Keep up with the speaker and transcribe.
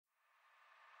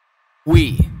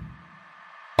We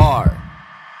are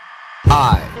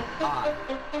I.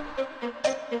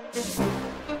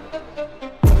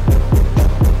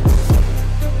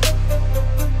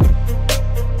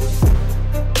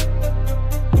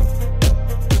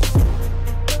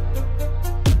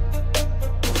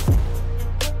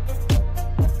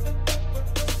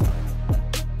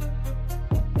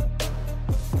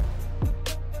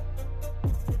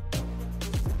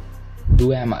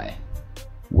 Who am I?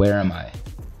 Where am I?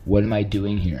 What am I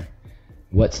doing here?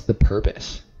 What's the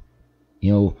purpose?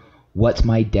 What's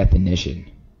my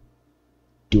definition?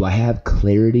 Do I have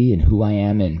clarity in who I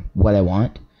am and what I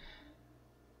want?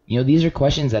 These are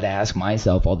questions that I ask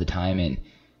myself all the time, and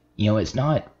it's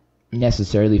not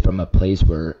necessarily from a place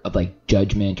of like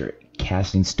judgment or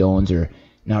casting stones or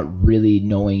not really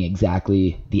knowing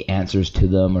exactly the answers to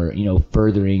them, or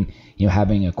furthering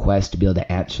having a quest to be able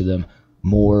to answer them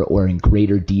more or in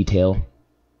greater detail.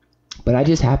 But I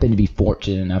just happen to be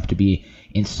fortunate enough to be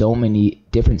in so many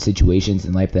different situations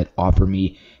in life that offer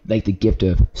me like the gift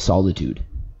of solitude.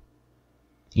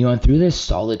 And through this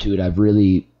solitude, I've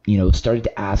really, started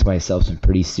to ask myself some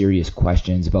pretty serious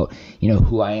questions about,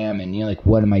 who I am and, like,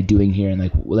 what am I doing here? And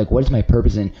like, what is my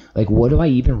purpose? And like, what do I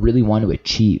even really want to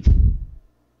achieve?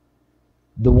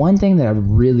 The one thing that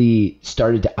I've really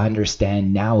started to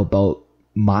understand now about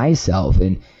myself,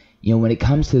 and, when it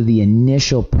comes to the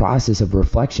initial process of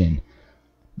reflection,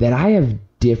 that I have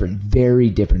very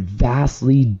different,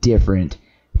 vastly different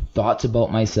thoughts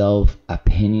about myself,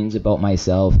 opinions about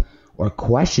myself, or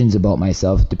questions about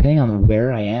myself, depending on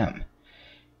where I am.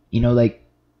 Like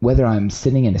whether I'm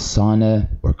sitting in a sauna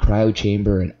or cryo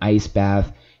chamber, an ice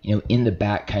bath, in the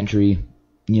backcountry,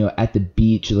 at the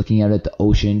beach, looking out at the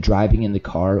ocean, driving in the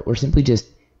car, or simply just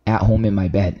at home in my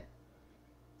bed.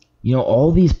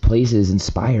 All these places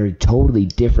inspire totally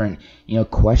different,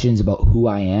 questions about who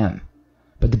I am.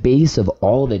 But the base of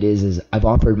all of it is I've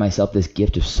offered myself this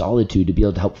gift of solitude to be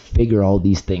able to help figure all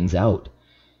these things out.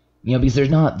 Because there's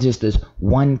not just this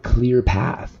one clear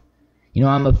path.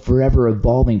 I'm a forever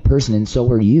evolving person, and so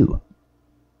are you.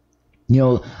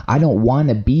 I don't want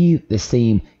to be the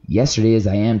same yesterday as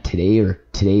I am today, or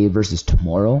today versus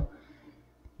tomorrow.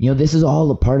 This is all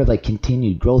a part of like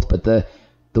continued growth, but the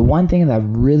one thing that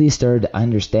I've really started to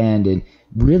understand and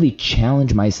really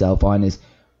challenge myself on is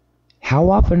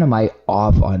how often am I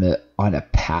off on a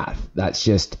path that's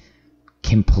just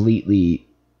completely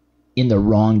in the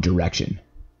wrong direction?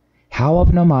 How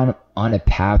often am I on a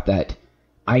path that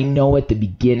I know at the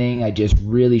beginning I just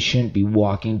really shouldn't be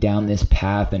walking down this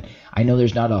path, and I know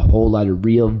there's not a whole lot of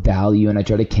real value, and I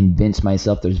try to convince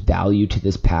myself there's value to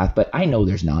this path, but I know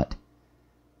there's not.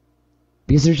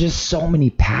 Because there's just so many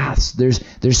paths. There's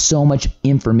so much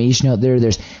information out there.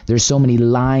 There's so many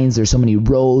lines. There's so many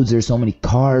roads. There's so many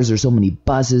cars. There's so many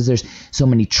buses. There's so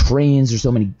many trains. There's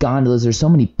so many gondolas. There's so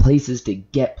many places to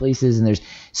get places. And there's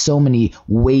so many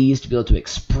ways to be able to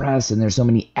express. And there's so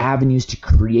many avenues to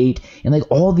create. And like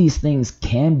all these things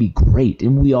can be great.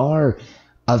 And we are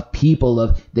of people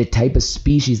of the type of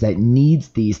species that needs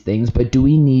these things. But do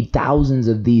we need thousands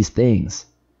of these things?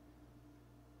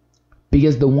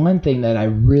 Because the one thing that I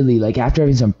really like, after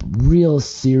having some real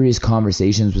serious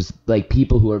conversations with like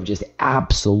people who are just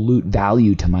absolute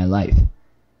value to my life,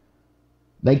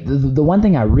 like the one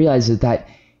thing I realized is that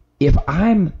if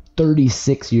I'm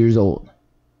 36 years old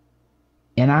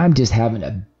and I'm just having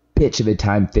a bitch of a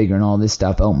time figuring all this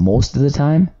stuff out most of the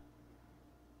time,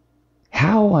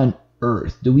 how on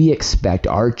earth do we expect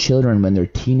our children when they're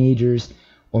teenagers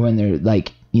or when they're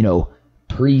like,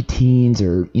 preteens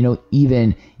or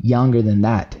even younger than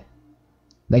that?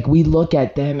 Like we look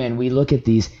at them and we look at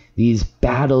these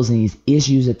battles and these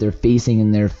issues that they're facing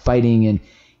and they're fighting, and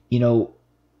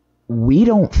we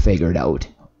don't figure it out.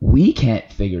 We can't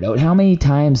figure it out. How many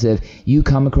times have you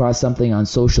come across something on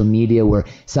social media where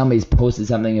somebody's posted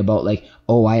something about like,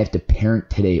 oh, I have to parent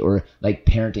today, or like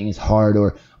parenting is hard,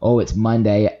 or oh, it's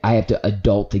Monday, I have to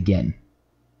adult again?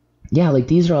 Yeah, like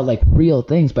these are all like real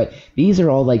things, but these are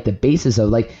all like the basis of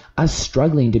like us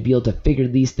struggling to be able to figure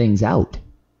these things out.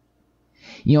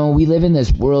 We live in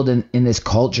this world and in this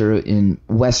culture in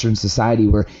Western society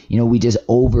where, we just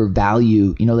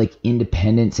overvalue, like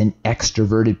independence and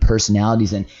extroverted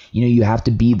personalities. And, you have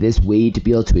to be this way to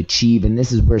be able to achieve. And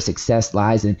this is where success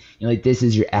lies. And, like this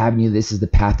is your avenue. This is the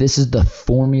path. This is the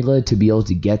formula to be able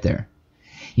to get there.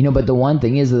 But the one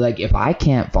thing is that like if I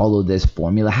can't follow this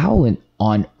formula, how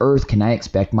on earth can I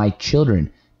expect my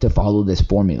children to follow this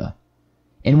formula?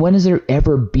 And when has there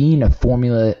ever been a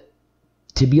formula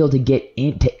to be able to get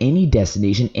into any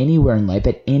destination anywhere in life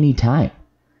at any time?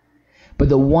 But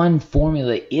the one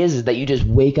formula is that you just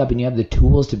wake up and you have the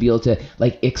tools to be able to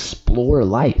like explore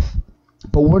life.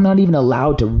 But we're not even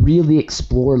allowed to really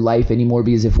explore life anymore,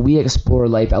 because if we explore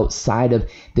life outside of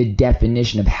the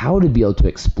definition of how to be able to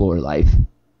explore life,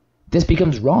 this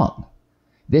becomes wrong.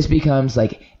 This becomes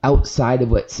like outside of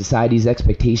what society's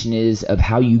expectation is of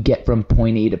how you get from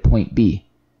point A to point B.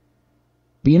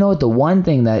 But you know what? The one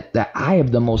thing that I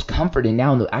have the most comfort in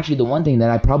now, and actually the one thing that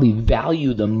I probably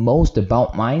value the most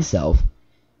about myself,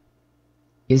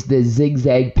 is the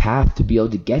zigzag path to be able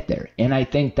to get there. And I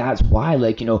think that's why,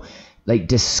 like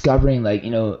discovering,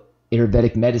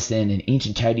 Ayurvedic medicine and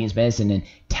ancient Chinese medicine and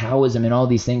Taoism and all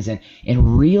these things, and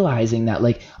realizing that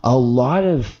like a lot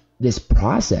of this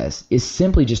process is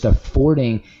simply just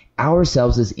affording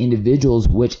ourselves as individuals,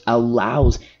 which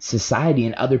allows society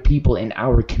and other people in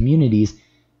our communities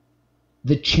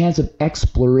the chance of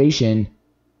exploration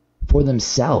for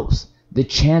themselves, the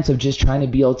chance of just trying to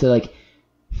be able to like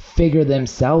figure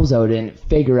themselves out and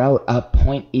figure out a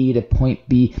point A to point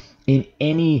B in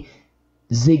any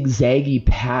zigzaggy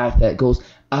path that goes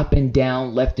up and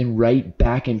down, left and right,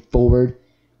 back and forward,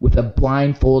 with a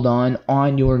blindfold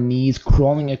on your knees,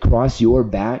 crawling across your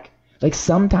back. Like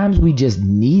sometimes we just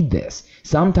need this.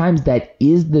 Sometimes that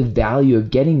is the value of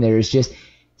getting there, is just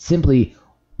simply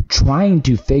trying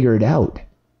to figure it out.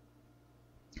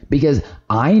 Because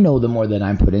I know the more that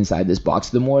I'm put inside this box,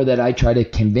 the more that I try to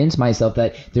convince myself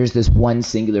that there's this one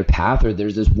singular path or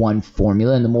there's this one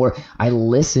formula, and the more I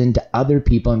listen to other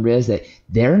people and realize that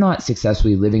they're not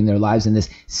successfully living their lives in this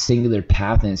singular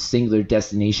path and singular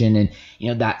destination,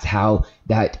 and that's how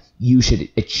that you should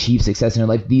achieve success in your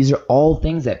life. These are all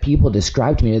things that people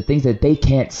describe to me, the things that they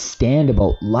can't stand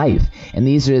about life, and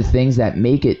these are the things that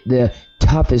make it the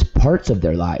toughest parts of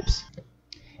their lives.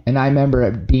 And I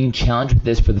remember being challenged with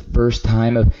this for the first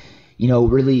time of,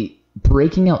 really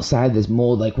breaking outside this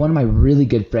mold. Like one of my really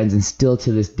good friends, and still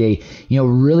to this day,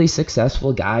 really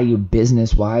successful guy,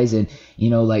 business wise, and,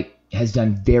 has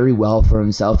done very well for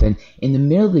himself. And in the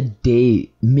middle of the day,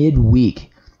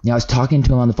 midweek, I was talking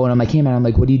to him on the phone. I'm like, hey man,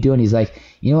 what are you doing? He's like,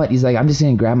 you know what? He's like, I'm just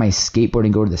going to grab my skateboard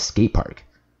and go to the skate park.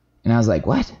 And I was like,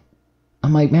 what?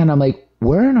 I'm like, man,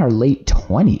 we're in our late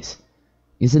 20s.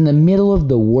 It's in the middle of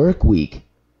the work week.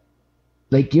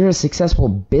 Like, you're a successful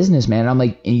businessman. I'm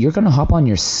like, and you're going to hop on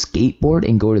your skateboard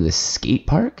and go to the skate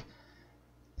park?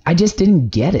 I just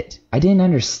didn't get it. I didn't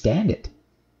understand it.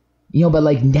 But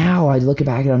like now I look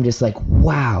back and I'm just like,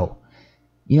 wow.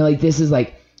 This is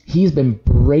like, he's been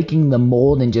breaking the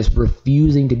mold and just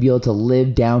refusing to be able to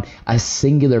live down a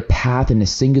singular path and a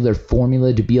singular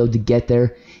formula to be able to get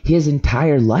there his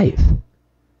entire life.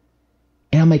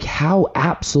 And I'm like, how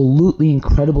absolutely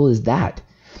incredible is that?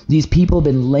 These people have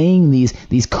been laying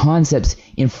these concepts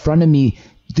in front of me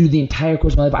through the entire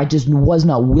course of my life. I just was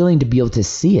not willing to be able to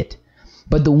see it.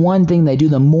 But the one thing that I do,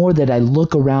 the more that I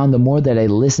look around, the more that I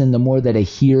listen, the more that I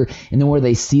hear, and the more that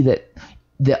I see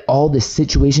that all the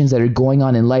situations that are going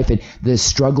on in life and the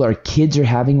struggle our kids are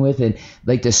having with, and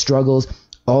like the struggles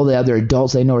all the other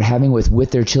adults I know are having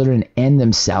with their children and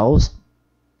themselves,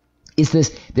 is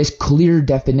this clear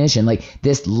definition, like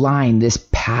this line, this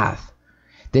path.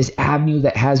 This avenue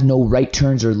that has no right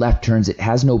turns or left turns. It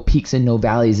has no peaks and no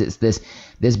valleys. It's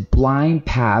this blind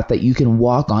path that you can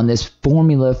walk on, this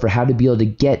formula for how to be able to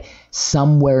get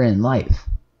somewhere in life.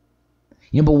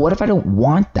 But what if I don't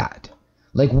want that?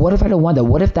 Like, what if I don't want that?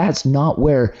 What if that's not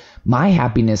where my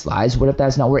happiness lies? What if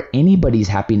that's not where anybody's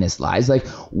happiness lies? Like,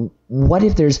 what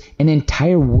if there's an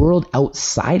entire world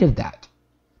outside of that?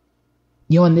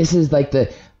 And this is like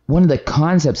one of the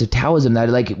concepts of Taoism that,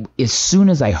 like, as soon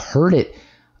as I heard it,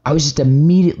 I was just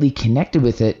immediately connected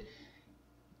with it,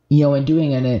 and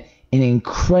doing an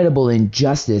incredible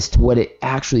injustice to what it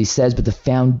actually says, but the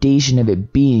foundation of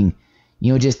it being,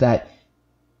 just that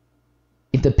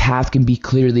if the path can be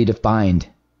clearly defined,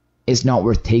 it's not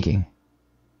worth taking.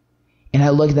 And I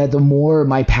look at that, the more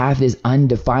my path is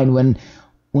undefined,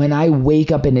 when I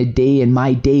wake up in a day and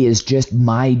my day is just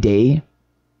my day,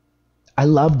 I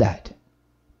love that.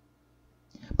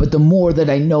 But the more that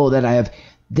I know that I have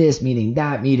this meeting,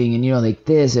 that meeting, and like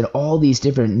this and all these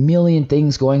different million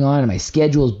things going on, and my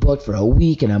schedule's booked for a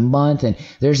week and a month, and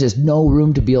there's just no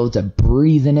room to be able to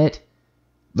breathe in it.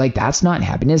 Like, that's not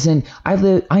happiness. And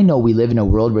I know we live in a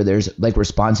world where there's like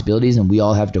responsibilities, and we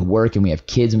all have to work, and we have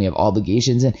kids, and we have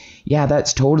obligations, and yeah,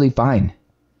 that's totally fine.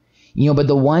 But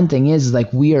the one thing is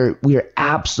like we are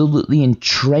absolutely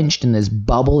entrenched in this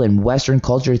bubble in Western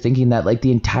culture, thinking that like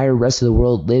the entire rest of the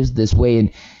world lives this way.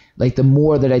 And like, the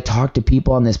more that I talk to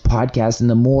people on this podcast, and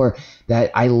the more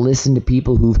that I listen to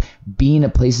people who've been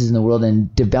at places in the world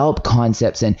and developed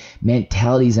concepts and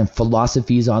mentalities and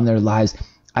philosophies on their lives,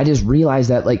 I just realize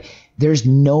that like There's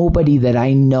nobody that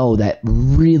I know that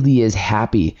really is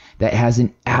happy, that has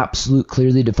an absolute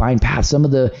clearly defined path. Some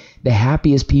of the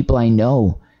happiest people I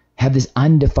know have this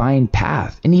undefined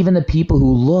path. And even the people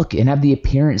who look and have the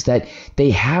appearance that they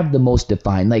have the most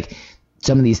defined, like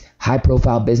some of these high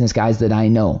profile business guys that I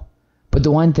know. But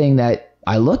the one thing that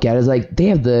I look at is like they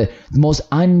have the most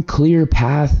unclear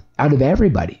path out of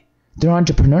everybody. They're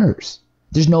entrepreneurs.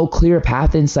 There's no clear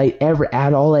path in sight ever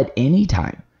at all at any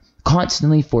time.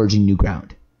 Constantly forging new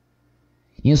ground.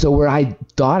 So where I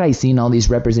thought I seen all these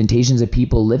representations of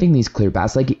people living these clear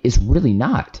paths, like it's really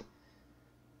not.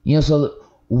 So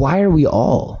why are we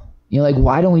all? Like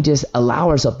why don't we just allow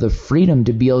ourselves the freedom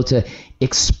to be able to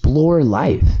explore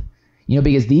life?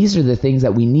 Because these are the things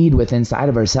that we need within inside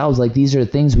of ourselves. Like these are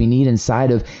the things we need inside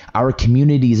of our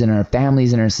communities and our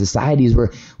families and our societies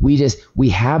where we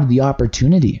have the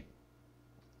opportunity.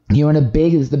 And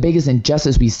the biggest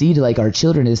injustice we see to like our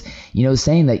children is,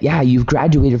 saying that, yeah, you've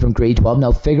graduated from grade 12.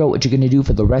 Now figure out what you're going to do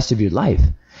for the rest of your life.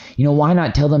 Why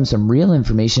not tell them some real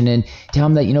information and tell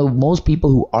them that, most people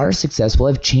who are successful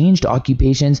have changed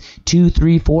occupations 2,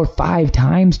 3, 4, 5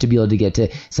 times to be able to get to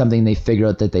something they figure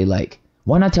out that they like.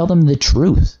 Why not tell them the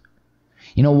truth?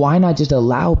 Why not just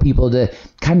allow people to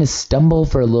kind of stumble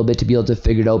for a little bit to be able to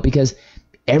figure it out? Because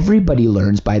everybody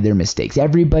learns by their mistakes.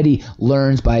 Everybody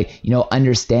learns by,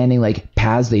 understanding like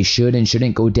paths they should and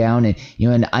shouldn't go down, and,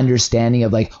 an understanding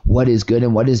of like what is good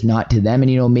and what is not to them.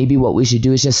 And, maybe what we should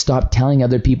do is just stop telling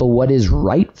other people what is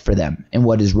right for them and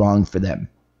what is wrong for them.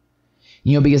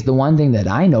 Because the one thing that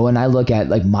I know, and I look at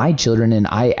like my children, and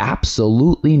I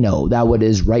absolutely know that what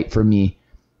is right for me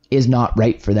is not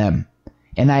right for them.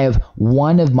 And I have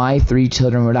one of my 3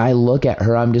 children, when I look at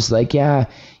her, I'm just like, yeah,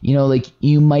 like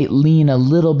you might lean a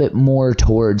little bit more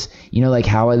towards, like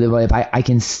how I live life. I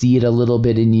can see it a little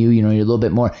bit in you, you're a little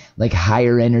bit more like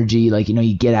higher energy, like,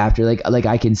 you get after, like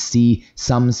I can see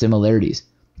some similarities,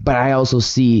 but I also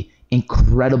see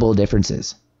incredible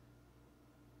differences.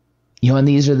 And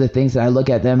these are the things that I look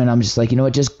at them and I'm just like,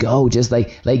 just go, just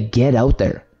like get out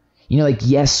there.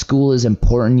 Yes, school is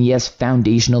important. Yes,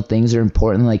 foundational things are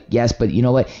important. Like, yes, but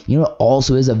what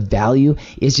also is of value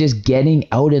is just getting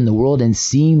out in the world and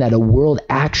seeing that a world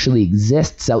actually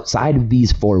exists outside of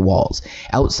these 4 walls,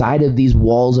 outside of these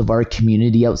walls of our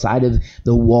community, outside of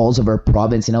the walls of our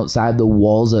province, and outside the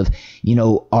walls of,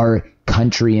 our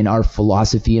country and our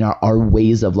philosophy and our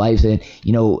ways of life, and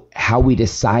how we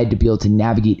decide to be able to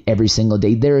navigate every single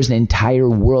day. There is an entire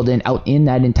world, and out in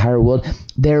that entire world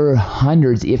there are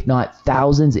hundreds, if not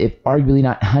thousands, if arguably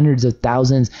not hundreds of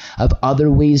thousands of other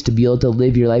ways to be able to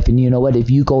live your life. And if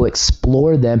you go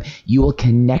explore them, you will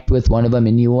connect with one of them,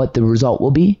 and what the result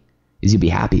will be is you'll be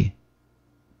happy.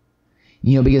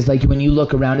 Because like when you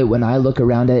look around it, when I look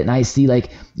around it and I see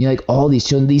like, like all these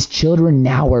children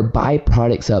now are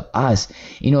byproducts of us,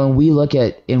 and we look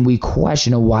at and we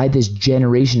question why this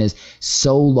generation is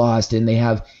so lost and they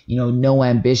have, no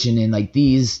ambition, and like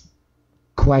these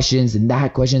questions and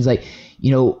that questions, like,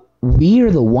 we are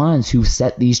the ones who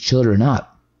set these children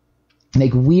up.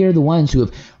 Like we are the ones who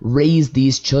have raised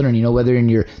these children, whether in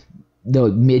your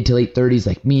mid to late 30s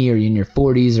like me, or in your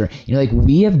 40s, or like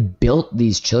we have built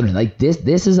these children. Like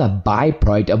this is a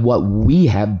byproduct of what we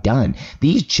have done.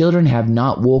 These children have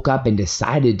not woke up and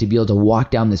decided to be able to walk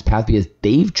down this path because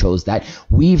they've chose that.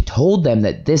 We've told them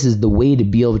that this is the way to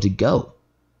be able to go.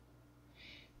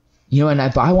 And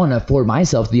if I want to afford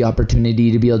myself the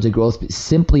opportunity to be able to grow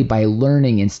simply by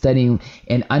learning and studying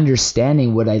and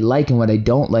understanding what I like and what I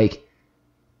don't like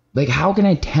how can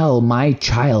I tell my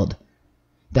child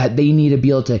that they need to be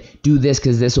able to do this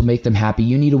because this will make them happy?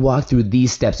 You need to walk through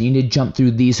these steps. You need to jump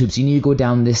through these hoops. You need to go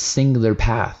down this singular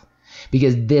path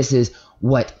because this is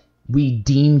what we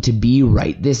deem to be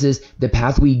right. This is the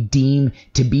path we deem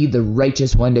to be the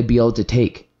righteous one to be able to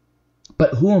take.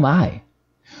 But who am I?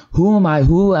 Who am I?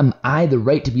 Who am I the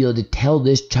right to be able to tell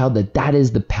this child that that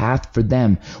is the path for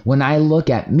them? When I look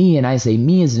at me and I say,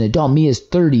 me as an adult, me as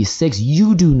 36,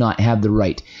 you do not have the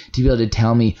right to be able to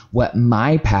tell me what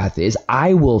my path is.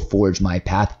 I will forge my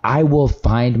path. I will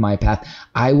find my path.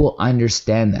 I will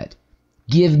understand that.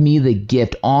 Give me the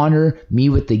gift. Honor me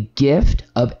with the gift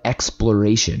of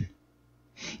exploration.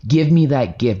 Give me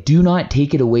that gift. Do not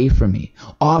take it away from me.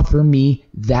 Offer me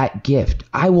that gift.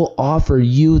 I will offer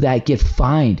you that gift.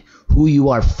 Find who you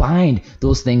are. Find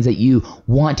those things that you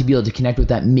want to be able to connect with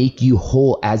that make you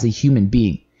whole as a human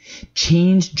being.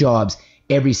 Change jobs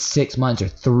every 6 months or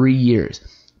 3 years.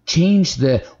 Change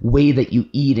the way that you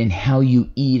eat and how you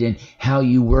eat and how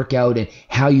you work out and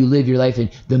how you live your life and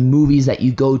the movies that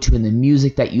you go to and the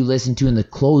music that you listen to and the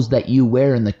clothes that you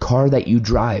wear and the car that you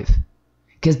drive.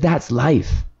 Because that's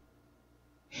life.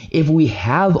 If we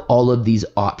have all of these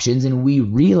options and we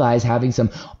realize having some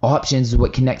options is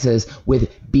what connects us with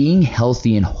being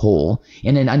healthy and whole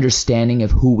and an understanding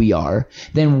of who we are,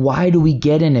 then why do we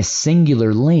get in a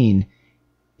singular lane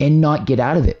and not get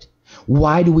out of it?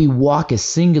 Why do we walk a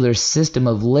singular system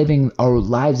of living our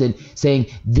lives and saying,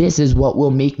 this is what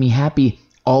will make me happy?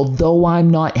 Although I'm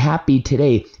not happy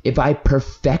today, if I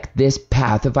perfect this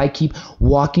path, if I keep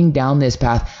walking down this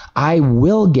path, I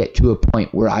will get to a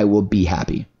point where I will be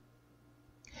happy.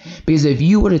 Because if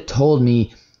you would have told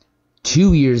me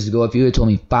 2 years ago, if you would have told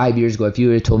me 5 years ago, if you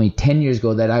would have told me 10 years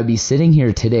ago that I'd be sitting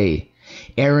here today,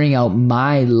 airing out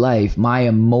my life, my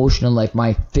emotional life,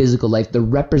 my physical life, the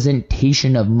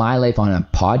representation of my life on a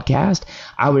podcast,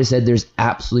 I would have said there's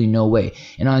absolutely no way.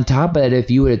 And on top of that, if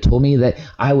you would have told me that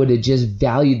I would have just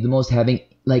valued the most having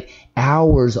like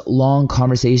hours long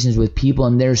conversations with people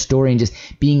and their story and just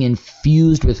being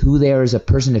infused with who they are as a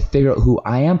person to figure out who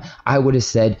I am, I would have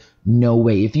said no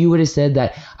way. If you would have said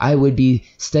that I would be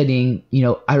studying,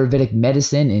 Ayurvedic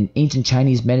medicine and ancient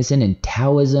Chinese medicine and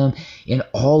Taoism and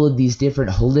all of these different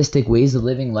holistic ways of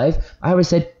living life, I would have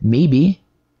said, maybe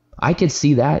I could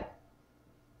see that,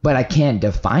 but I can't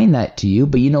define that to you.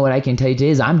 But you know what I can tell you today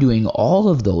is I'm doing all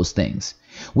of those things,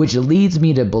 which leads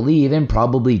me to believe in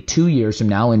probably 2 years from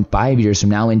now, in 5 years from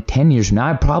now, in 10 years from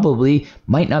now, I probably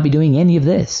might not be doing any of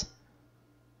this.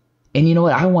 And you know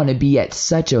what? I want to be at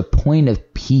such a point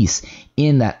of peace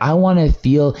in that. I want to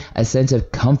feel a sense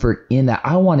of comfort in that.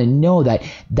 I want to know that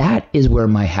that is where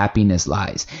my happiness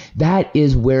lies. That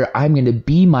is where I'm going to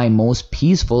be my most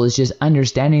peaceful, is just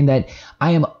understanding that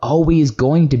I am always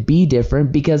going to be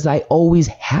different because I always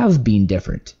have been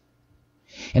different.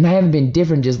 And I haven't been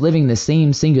different just living the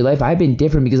same singular life. I've been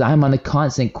different because I'm on a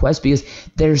constant quest, because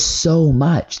there's so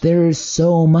much. There is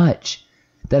so much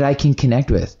that I can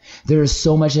connect with. There is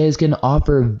so much that is going to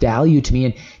offer value to me.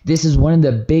 And this is one of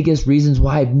the biggest reasons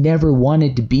why I've never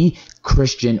wanted to be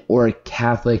Christian or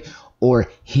Catholic or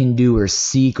Hindu or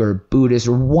Sikh or Buddhist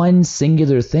or one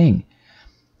singular thing.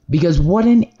 Because what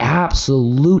an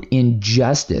absolute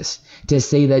injustice to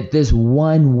say that this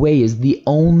one way is the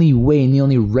only way and the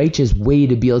only righteous way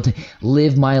to be able to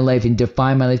live my life and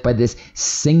define my life by this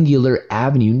singular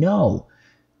avenue. No.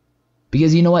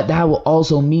 Because you know what? That will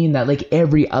also mean that, like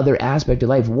every other aspect of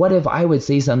life, what if I would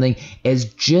say something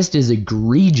as just as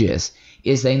egregious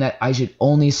as saying that I should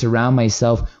only surround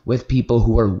myself with people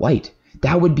who are white?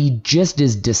 That would be just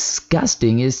as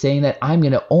disgusting as saying that I'm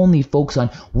going to only focus on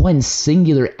one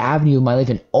singular avenue of my life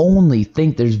and only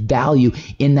think there's value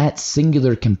in that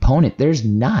singular component. There's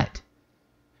not.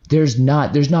 There's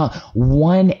not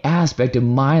one aspect of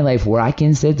my life where I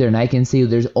can sit there and I can say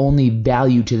there's only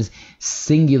value to this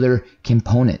singular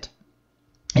component.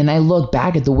 And I look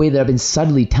back at the way that I've been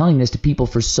subtly telling this to people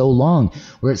for so long,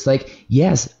 where it's like,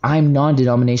 yes, I'm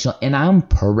non-denominational and I'm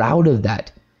proud of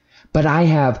that. But I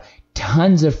have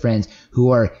tons of friends who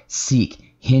are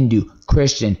Sikh, Hindu,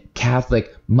 Christian,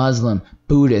 Catholic, Muslim,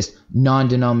 Buddhist,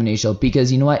 non-denominational,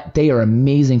 because you know what? They are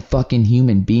amazing fucking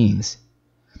human beings.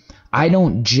 I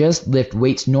don't just lift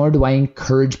weights, nor do I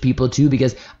encourage people to,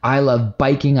 because I love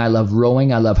biking, I love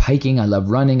rowing, I love hiking, I love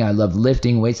running, I love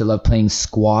lifting weights, I love playing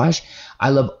squash.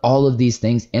 I love all of these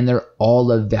things, and they're all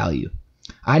of value.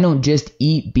 I don't just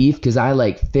eat beef because I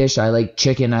like fish, I like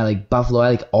chicken, I like buffalo, I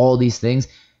like all these things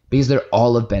because they're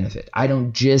all of benefit. I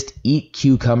don't just eat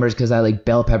cucumbers because I like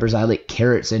bell peppers, I like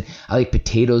carrots, and I like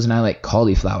potatoes, and I like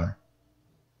cauliflower.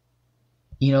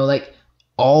 Like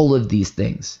all of these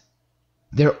things.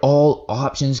 They're all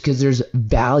options because there's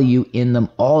value in them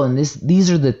all. And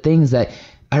these are the things that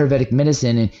Ayurvedic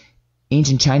medicine and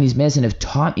ancient Chinese medicine have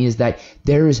taught me, is that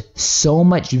there is so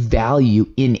much value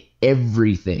in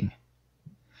everything.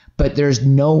 But there's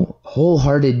no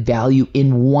wholehearted value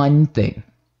in one thing.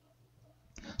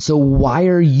 So why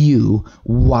are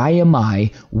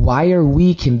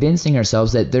we convincing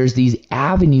ourselves that there's these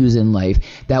avenues in life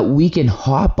that we can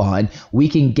hop on, we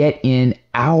can get in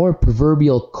our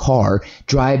proverbial car,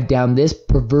 drive down this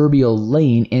proverbial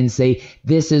lane and say,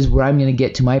 this is where I'm going to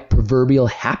get to my proverbial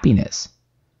happiness?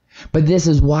 But this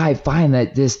is why I find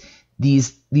that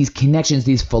these connections,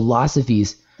 these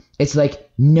philosophies, it's like,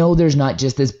 no, there's not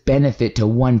just this benefit to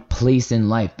one place in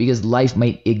life, because life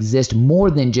might exist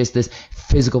more than just this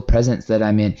physical presence that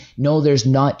I'm in. No, there's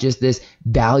not just this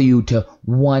value to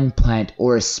one plant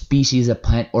or a species of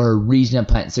plant or a region of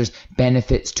plants. There's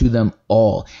benefits to them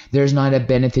all. There's not a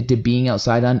benefit to being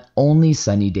outside on only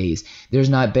sunny days. There's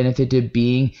not benefit to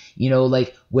being,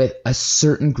 like with a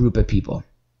certain group of people,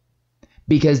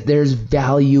 because there's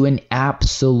value in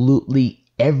absolutely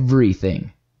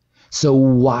everything. So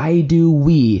why do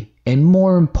we And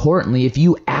more importantly, if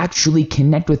you actually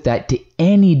connect with that to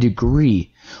any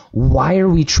degree, why are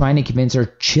we trying to convince our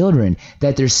children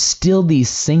that there's still these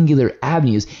singular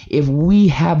avenues if we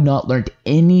have not learned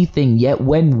anything yet?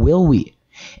 When will we?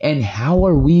 And how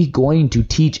are we going to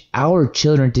teach our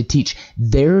children to teach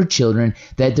their children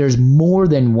that there's more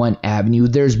than one avenue,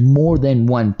 there's more than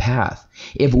one path,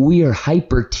 if we are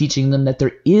hyper teaching them that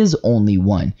there is only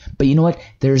one? But you know what?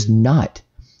 There's not.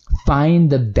 Find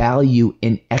the value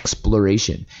in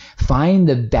exploration. Find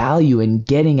the value in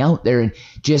getting out there and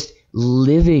just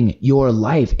living your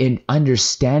life and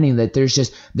understanding that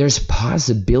there's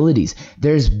possibilities,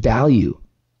 there's value.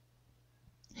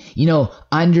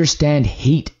 Understand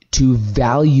hate to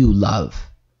value love.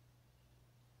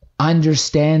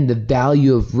 Understand the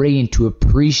value of rain to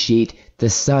appreciate the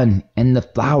sun and the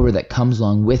flower that comes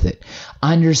along with it.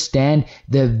 Understand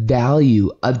the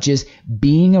value of just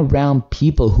being around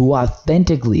people who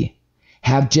authentically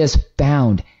have just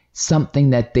found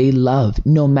something that they love,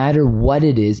 no matter what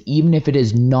it is, even if it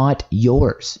is not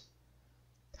yours.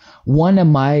 One of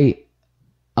my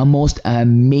most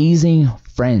amazing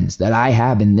friends that I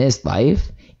have in this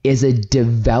life is a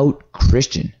devout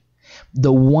Christian.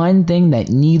 The one thing that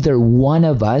neither one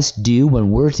of us do when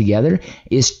we're together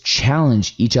is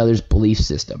challenge each other's belief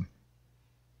system.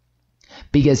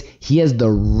 Because he has the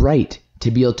right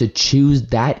to be able to choose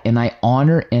that, and I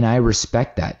honor and I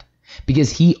respect that.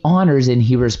 Because he honors and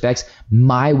he respects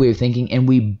my way of thinking, and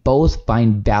we both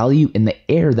find value in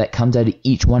the air that comes out of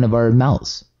each one of our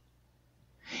mouths.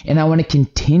 And I want to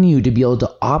continue to be able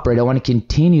to operate. I want to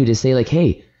continue to say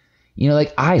hey,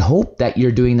 I hope that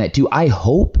you're doing that too. I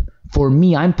hope for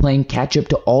me, I'm playing catch up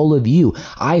to all of you.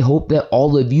 I hope that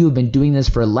all of you have been doing this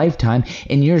for a lifetime,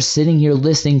 and you're sitting here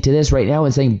listening to this right now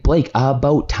and saying, Blake,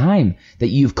 about time that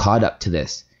you've caught up to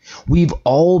this. We've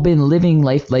all been living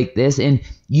life like this, and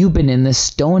you've been in the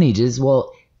Stone Ages.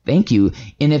 Well, thank you.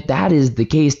 And if that is the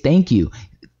case, thank you.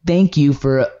 Thank you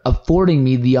for affording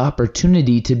me the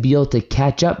opportunity to be able to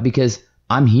catch up, because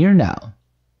I'm here now.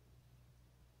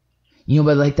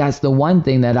 But that's the one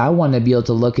thing that I want to be able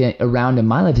to look at around in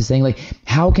my life, is saying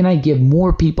how can I give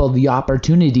more people the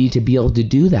opportunity to be able to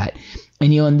do that?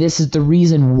 And this is the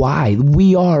reason why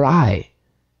we are I.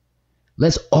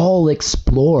 Let's all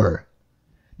explore.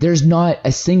 There's not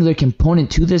a singular component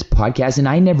to this podcast, and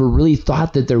I never really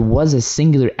thought that there was a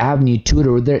singular avenue to it,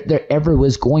 or there ever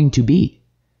was going to be.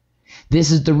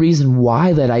 This is the reason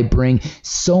why that I bring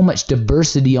so much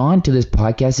diversity onto this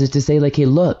podcast, is to say hey,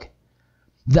 look,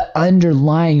 the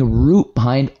underlying root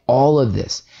behind all of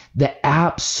this, the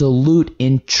absolute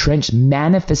entrenched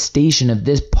manifestation of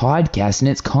this podcast and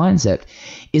its concept,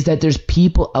 is that there's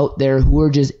people out there who are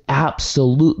just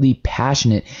absolutely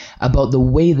passionate about the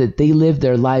way that they live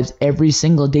their lives every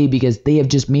single day, because they have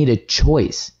just made a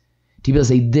choice to be able to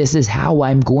say, this is how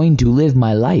I'm going to live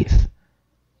my life.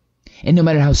 And no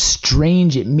matter how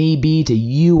strange it may be to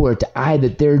you or to I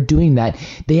that they're doing that,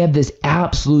 they have this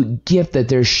absolute gift that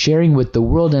they're sharing with the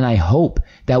world. And I hope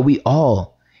that we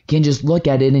all can just look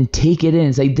at it and take it in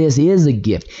and say, this is a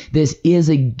gift. This is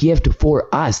a gift for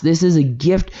us. This is a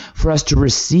gift for us to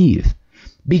receive.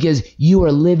 Because you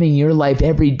are living your life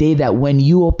every day that when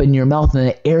you open your mouth and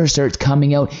the air starts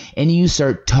coming out and you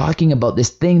start talking about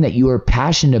this thing that you are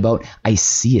passionate about, I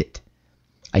see it.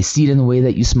 I see it in the way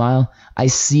that you smile. I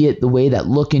see it the way that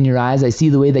look in your eyes. I see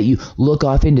the way that you look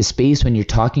off into space when you're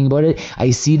talking about it.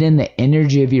 I see it in the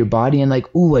energy of your body, and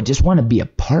ooh, I just want to be a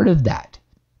part of that.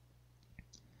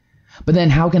 But then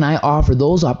how can I offer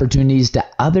those opportunities to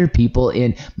other people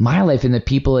in my life and the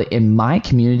people in my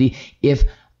community if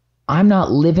I'm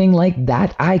not living like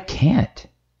that? I can't.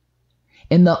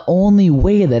 And the only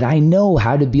way that I know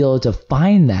how to be able to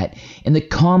find that in the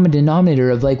common denominator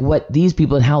of what these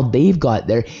people and how they've got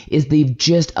there is they've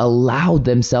just allowed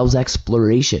themselves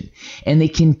exploration, and they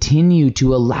continue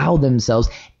to allow themselves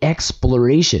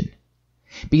exploration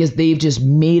because they've just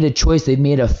made a choice. They've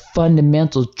made a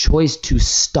fundamental choice to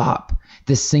stop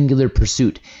the singular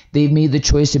pursuit. They've made the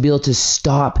choice to be able to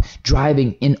stop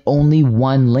driving in only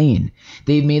one lane.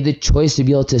 They've made the choice to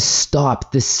be able to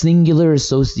stop the singular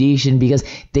association because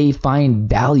they find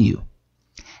value.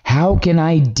 How can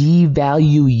I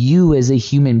devalue you as a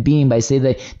human being by saying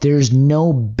that there's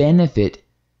no benefit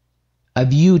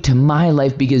of you to my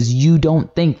life because you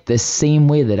don't think the same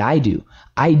way that I do?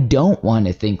 I don't want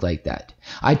to think like that.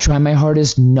 I try my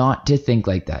hardest not to think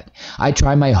like that. I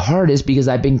try my hardest because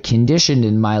I've been conditioned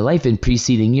in my life in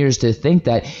preceding years to think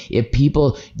that if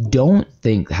people don't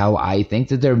think how I think,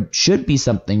 that there should be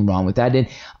something wrong with that. And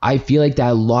I feel like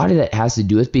that a lot of that has to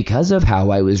do with because of how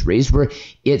I was raised, where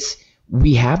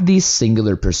we have these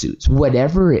singular pursuits,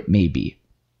 whatever it may be.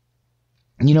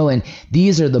 And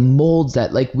these are the molds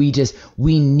that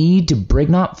we need to break,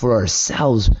 not for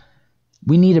ourselves.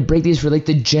 We need to break these for the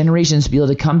generations to be able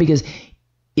to come, because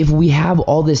if we have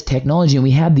all this technology and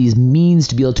we have these means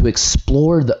to be able to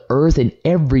explore the earth and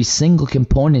every single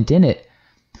component in it,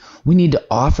 we need to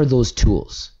offer those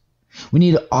tools. We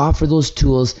need to offer those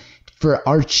tools for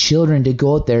our children to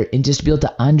go out there and just be able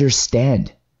to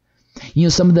understand.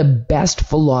 Some of the best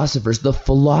philosophers, the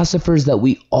philosophers that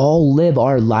we all live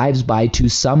our lives by to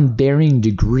some varying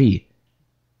degree,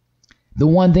 the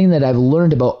one thing that I've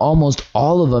learned about almost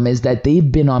all of them is that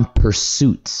they've been on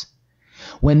pursuits.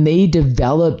 When they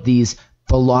develop these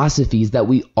philosophies that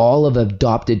we all have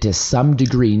adopted to some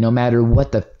degree, no matter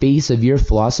what the face of your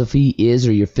philosophy is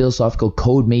or your philosophical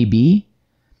code may be,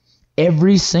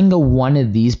 every single one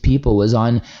of these people was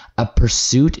on a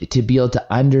pursuit to be able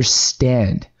to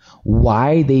understand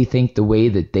why they think the way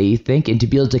that they think, and to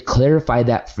be able to clarify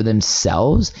that for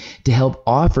themselves to help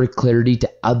offer clarity to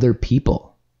other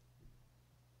people.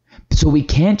 So we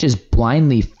can't just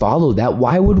blindly follow that.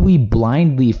 Why would we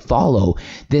blindly follow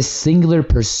this singular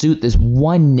pursuit, this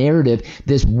one narrative,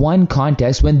 this one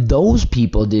context, when those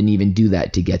people didn't even do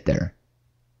that to get there?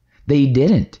 They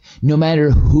didn't. No matter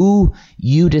who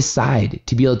you decide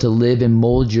to be able to live and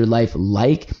mold your life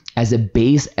as a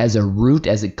base, as a root,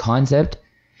 as a concept,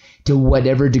 to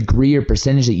whatever degree or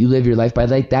percentage that you live your life by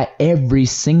that, every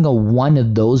single one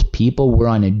of those people were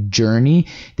on a journey.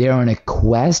 They're on a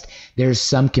quest. There's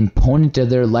some component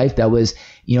of their life that was,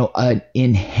 an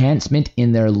enhancement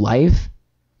in their life,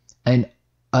 an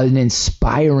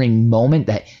inspiring moment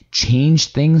that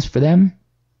changed things for them.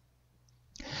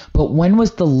 But when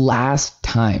was the last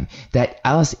time that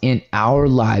us in our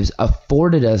lives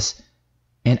afforded us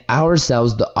and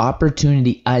ourselves the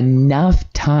opportunity,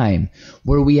 enough time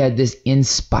where we had this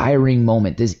inspiring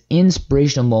moment, this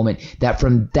inspirational moment that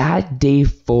from that day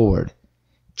forward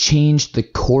changed the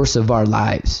course of our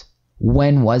lives?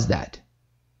 When was that?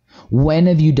 When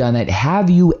have you done that?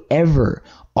 Have you ever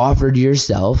offered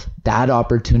yourself that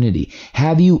opportunity?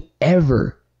 Have you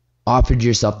ever offered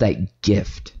yourself that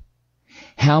gift?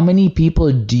 How many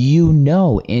people do you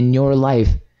know in your life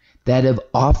that have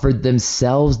offered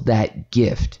themselves that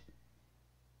gift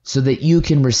so that you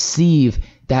can receive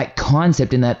that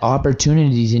concept and that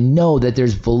opportunity to know that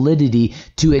there's validity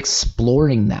to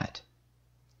exploring that?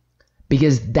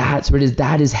 Because that's what it is.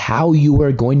 That is how you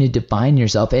are going to define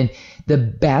yourself. And the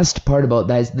best part about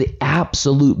that is, the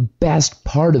absolute best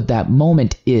part of that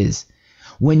moment is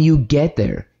when you get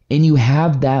there and you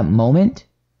have that moment,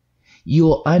 you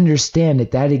will understand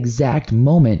at that exact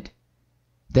moment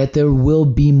that there will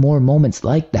be more moments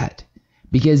like that,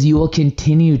 because you will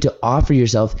continue to offer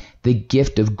yourself the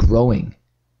gift of growing,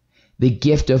 the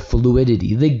gift of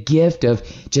fluidity, the gift of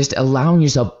just allowing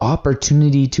yourself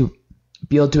opportunity to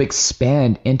be able to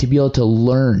expand and to be able to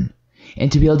learn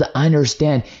and to be able to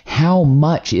understand how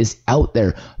much is out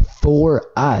there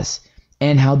for us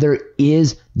and how there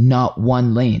is not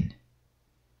one lane.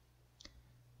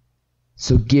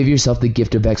 So give yourself the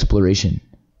gift of exploration.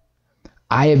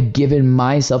 I have given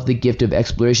myself the gift of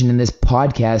exploration, and this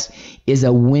podcast is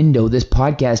a window. This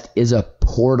podcast is a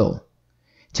portal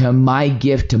to my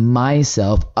gift to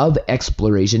myself of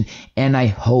exploration. And I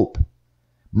hope,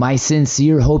 my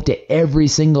sincere hope to every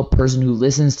single person who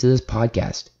listens to this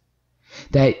podcast,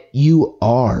 that you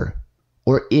are,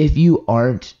 or if you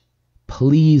aren't,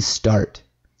 please start.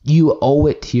 You owe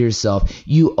it to yourself.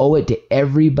 You owe it to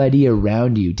everybody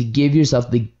around you to give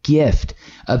yourself the gift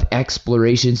of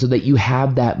exploration so that you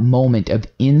have that moment of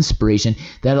inspiration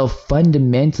that'll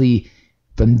fundamentally,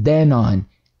 from then on,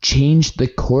 change the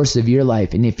course of your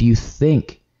life. And if you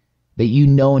think that you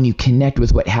know and you connect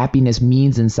with what happiness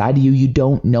means inside of you, you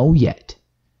don't know yet.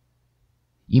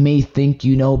 You may think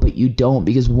you know, but you don't,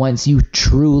 because once you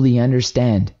truly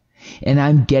understand, and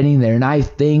I'm getting there, and I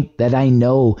think that I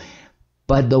know,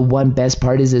 but the one best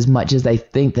part is, as much as I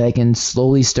think that I can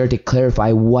slowly start to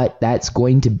clarify what that's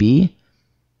going to be,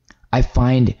 I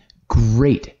find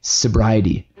great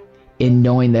sobriety in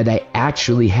knowing that I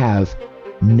actually have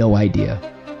no idea.